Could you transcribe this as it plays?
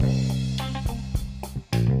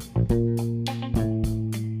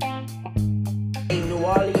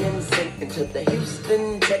to the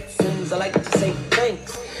Houston Texans. I like to say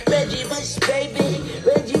thanks. Reggie Bush, baby.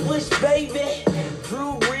 Reggie Bush, baby.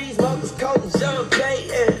 Drew Brees, Marcus Colton, John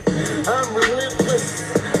Payton. I'm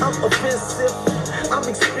relentless. I'm offensive. I'm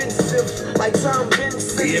expensive. Like Tom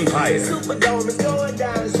Benson. The Empire. Superdome is going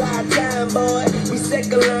down. It's our time, boy. We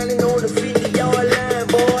second lining on the 50-yard line,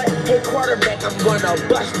 boy. Hey, quarterback, I'm gonna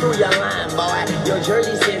bust through your line, boy. Your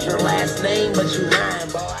jersey says your last name, but you mine,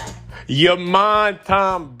 boy. Your mind,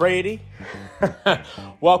 Tom Brady.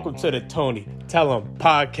 Welcome to the Tony Tell 'em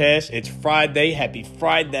podcast. It's Friday. Happy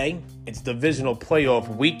Friday. It's divisional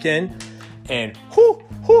playoff weekend. And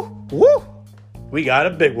we got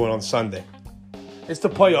a big one on Sunday. It's the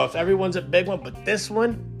playoffs. Everyone's a big one, but this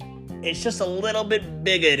one, it's just a little bit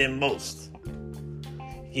bigger than most.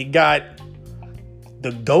 You got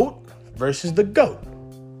the GOAT versus the GOAT.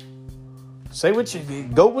 Say what you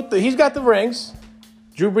go with he's got the rings.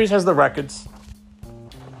 Drew Brees has the records.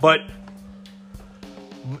 But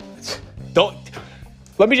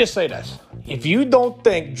let me just say this. If you don't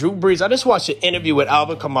think Drew Brees, I just watched an interview with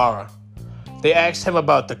Alvin Kamara. They asked him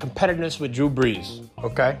about the competitiveness with Drew Brees,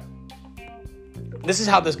 okay? This is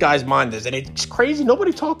how this guy's mind is. And it's crazy.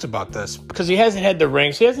 Nobody talks about this because he hasn't had the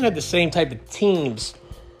rings. He hasn't had the same type of teams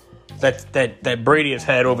that Brady has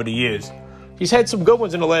had over the years. He's had some good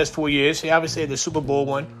ones in the last 4 years. He obviously had the Super Bowl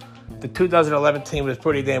one. The 2011 team was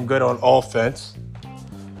pretty damn good on offense,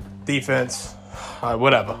 defense,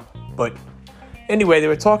 whatever. But anyway, they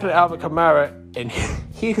were talking to Alvin Kamara, and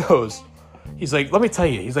he's like, let me tell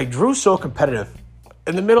you, he's like, Drew's so competitive.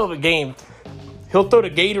 In the middle of a game, he'll throw the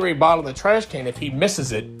Gatorade bottle in the trash can. If he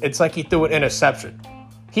misses it, it's like he threw an interception.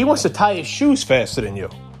 He wants to tie his shoes faster than you.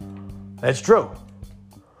 That's Drew.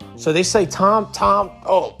 So they say,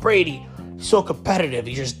 Brady, he's so competitive.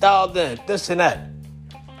 He just dialed in, this and that.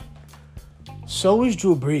 So is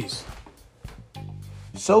Drew Brees.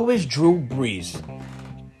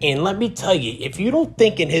 And let me tell you, if you don't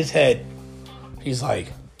think in his head, he's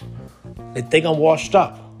like, they think I'm washed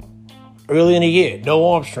up. Early in the year,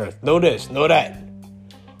 no arm strength, no this, no that.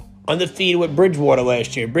 Undefeated with Bridgewater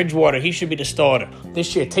last year. Bridgewater, he should be the starter.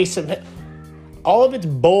 This year, Taysom, all of it's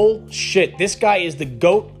bullshit. This guy is the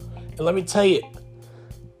GOAT. And let me tell you,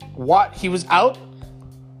 he was out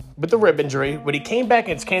with the rib injury. When he came back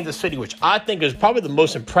against Kansas City, which I think is probably the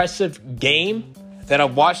most impressive game that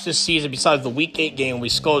I've watched this season besides the Week 8 game we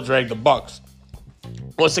skull-dragged the Bucs,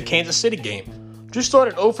 was the Kansas City game. Drew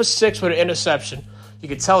started 0 for 6 with an interception. You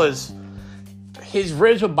could tell his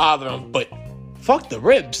ribs were bothering him, but fuck the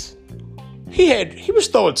ribs. He was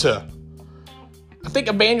throwing to, I think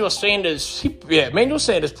Emmanuel Sanders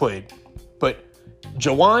played, but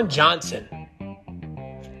Jawan Johnson,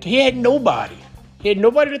 he had nobody. He had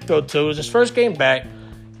nobody to throw to. It was his first game back.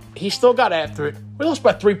 He still got after it. We lost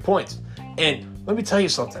by 3 points. And let me tell you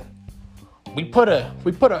something. We put a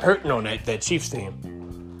hurting on that Chiefs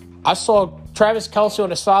team. I saw Travis Kelce on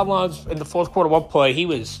the sidelines in the fourth quarter one play. He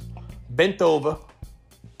was bent over.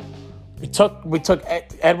 We took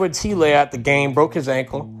Edwards-Helaire out the game, broke his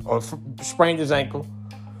ankle or sprained his ankle.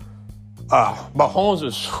 Mahomes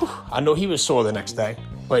I know he was sore the next day,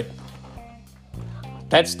 but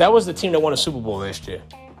that was the team that won a Super Bowl last year.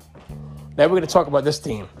 Now we're going to talk about this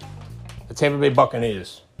team, the Tampa Bay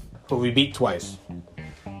Buccaneers, who we beat twice.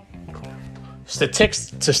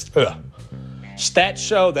 Stats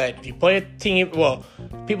show that if you play a team,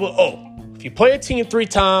 if you play a team 3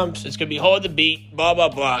 times, it's going to be hard to beat, blah, blah,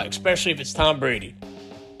 blah, especially if it's Tom Brady.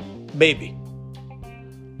 Baby.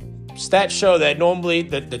 Stats show that normally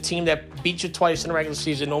the team that beats you twice in the regular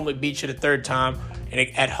season normally beats you the third time. And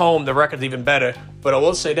at home, the record's even better. But I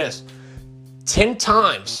will say this. 10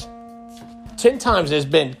 times there's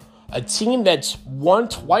been a team that's won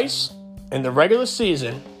twice in the regular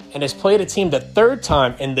season and has played a team the third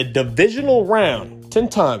time in the divisional round. 10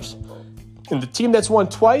 times. And the team that's won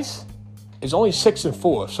twice is only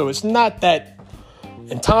 6-4. So it's not that.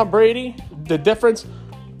 And Tom Brady, the difference,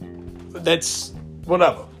 that's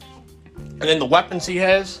whatever. And then the weapons he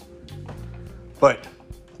has. But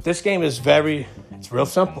this game is it's real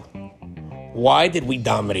simple. Why did we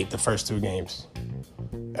dominate the first 2 games?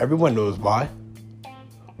 Everyone knows why.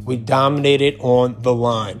 We dominated on the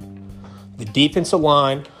line. The defensive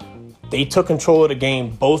line, they took control of the game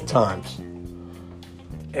both times.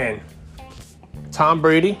 And Tom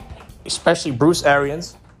Brady, especially Bruce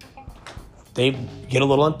Arians, they get a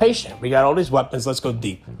little impatient. We got all these weapons. Let's go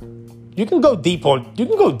deep. You can go deep on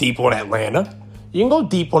Atlanta. You can go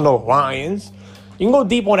deep on the Lions. You can go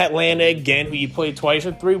deep on Atlanta again, who you played twice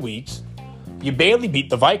in 3 weeks. You barely beat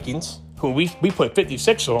the Vikings, who we put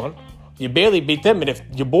 56 on. You barely beat them, and if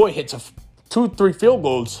your boy hits 2-3 field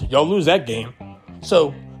goals, y'all lose that game.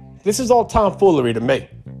 So this is all tomfoolery to me.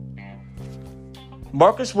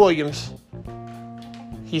 Marcus Williams,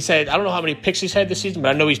 he said, I don't know how many picks he's had this season,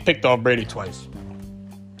 but I know he's picked off Brady twice.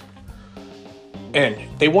 And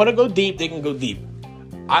they want to go deep, they can go deep.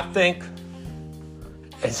 I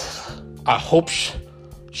hope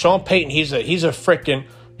Sean Payton, he's a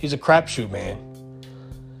crapshoot, man.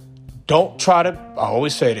 Don't try to, I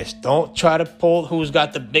always say this, don't try to pull who's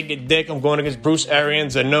got the bigger dick. I'm going against Bruce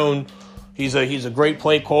Arians, he's a great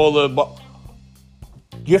play caller, but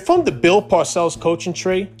you're from the Bill Parcells coaching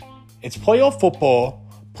tree. It's playoff football.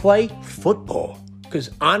 Play football.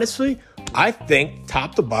 Because honestly, I think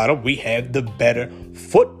top to bottom, we have the better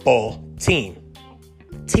football team.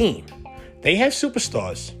 They have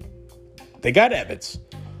superstars. They got Evans.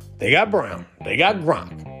 They got Brown. They got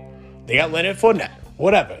Gronk. They got Leonard Fournette.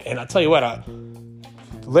 Whatever. And I'll tell you what,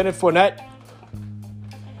 Leonard Fournette,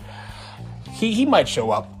 he might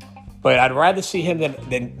show up. But I'd rather see him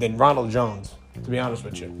than Ronald Jones, to be honest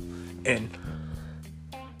with you. And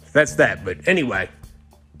that's that. But anyway,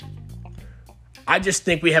 I just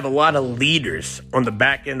think we have a lot of leaders on the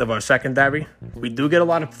back end of our secondary. We do get a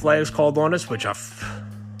lot of flags called on us, which are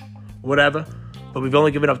whatever. But we've only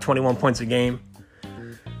given up 21 points a game.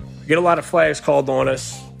 We get a lot of flags called on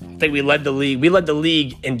us. I think we led the league. We led the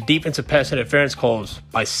league in defensive pass interference calls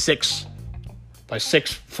by six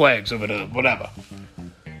flags over the whatever.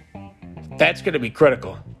 That's going to be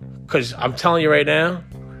critical. Because I'm telling you right now,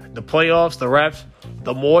 the playoffs, the refs,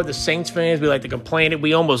 the more the Saints fans, we like to complain it,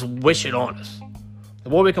 we almost wish it on us. The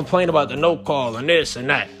more we complain about the no call and this and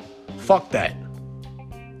that, fuck that.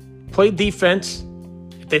 Play defense.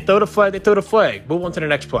 If they throw the flag, they throw the flag. Move on to the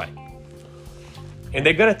next play. And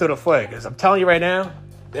they're going to throw the flag. Because I'm telling you right now,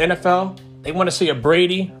 the NFL, they want to see a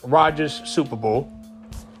Brady, Rodgers Super Bowl.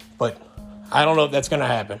 But I don't know if that's going to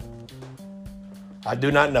happen. I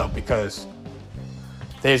do not know, because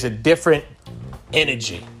there's a different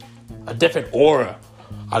energy, a different aura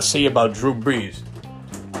I see about Drew Brees.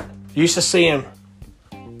 You used to see him,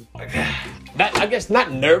 I guess,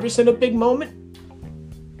 not nervous in a big moment,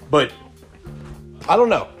 but I don't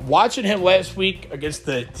know. Watching him last week against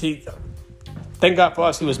thank God for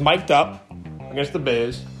us, he was mic'd up against the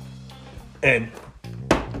Bears, and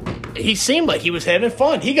he seemed like he was having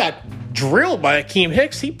fun. He got drilled by Akeem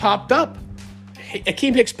Hicks. He popped up.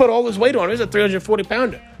 Akeem Hicks put all his weight on him. He's a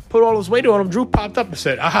 340-pounder. Put all his weight on him. Drew popped up and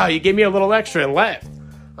said, aha, you gave me a little extra, and laughed.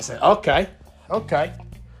 I said, okay.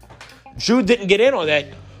 Drew didn't get in on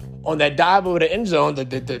that dive over the end zone,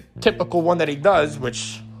 the typical one that he does,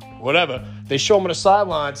 which, whatever. They show him on the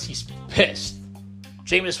sidelines. He's pissed.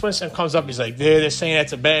 Jameis Winston comes up. He's like, they're saying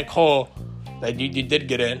that's a bad call that you did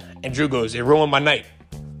get in. And Drew goes, it ruined my night.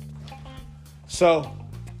 So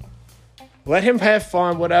let him have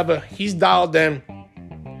fun, whatever. He's dialed in.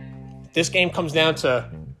 This game comes down to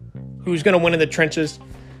who's going to win in the trenches.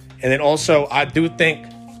 And then also, I do think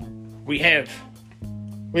we have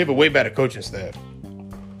a way better coaching staff.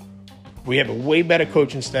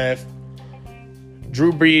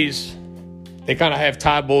 Drew Brees, they kind of have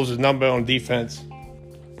Todd Bowles' number on defense.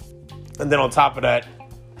 And then on top of that,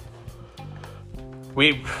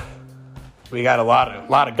 we got a lot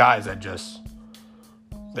of guys that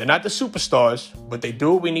they're not the superstars, but they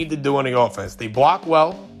do what we need to do on the offense. They block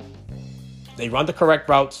well. They run the correct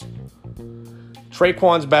routes.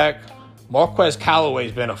 Traquan's back. Marquez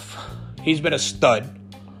Callaway's been a stud.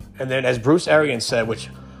 And then, as Bruce Arians said, which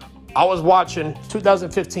I was watching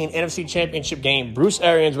 2015 NFC Championship game, Bruce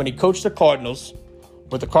Arians, when he coached the Cardinals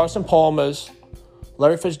with the Carson Palmers,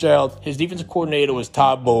 Larry Fitzgerald, his defensive coordinator was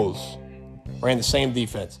Todd Bowles. Ran the same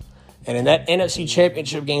defense. And in that NFC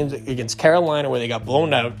Championship game against Carolina, where they got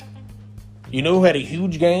blown out, you know who had a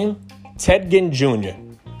huge game? Ted Ginn Jr.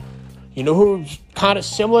 You know who's kind of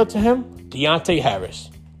similar to him? Deontay Harris.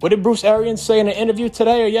 What did Bruce Arians say in an interview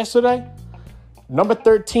today or yesterday? Number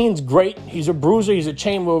 13's great. He's a bruiser. He's a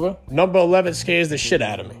chain mover. Number 11 scares the shit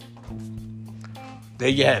out of me. There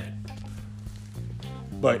you have it.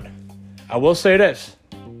 But I will say this.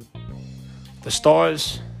 The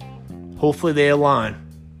stars, hopefully they align.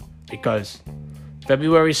 Because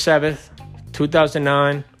February 7th,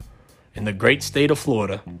 2009, in the great state of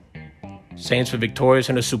Florida, Saints were victorious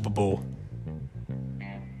in the Super Bowl.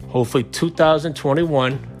 Hopefully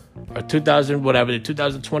 2021, or the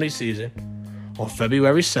 2020 season, on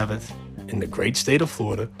February 7th, in the great state of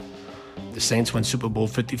Florida, the Saints won Super Bowl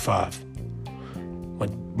 55.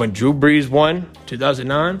 When Drew Brees won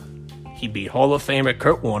 2009, he beat Hall of Famer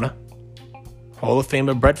Kurt Warner, Hall of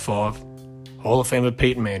Famer Brett Favre, Hall of Famer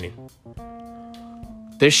Peyton Manning.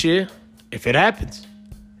 This year, if it happens,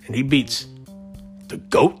 and he beats the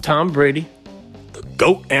GOAT Tom Brady, the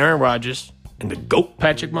GOAT Aaron Rodgers, and the GOAT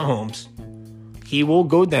Patrick Mahomes, he will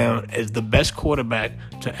go down as the best quarterback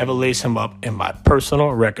to ever lace him up in my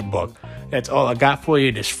personal record book. That's all I got for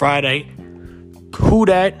you this Friday. Who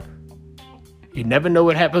dat? You never know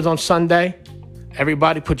what happens on Sunday.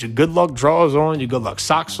 Everybody put your good luck drawers on, your good luck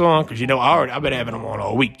socks on, because I've been having them on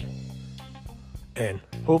all week. And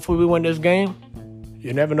hopefully we win this game.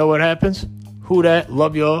 You never know what happens. Who dat?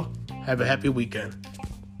 Love y'all. Have a happy weekend.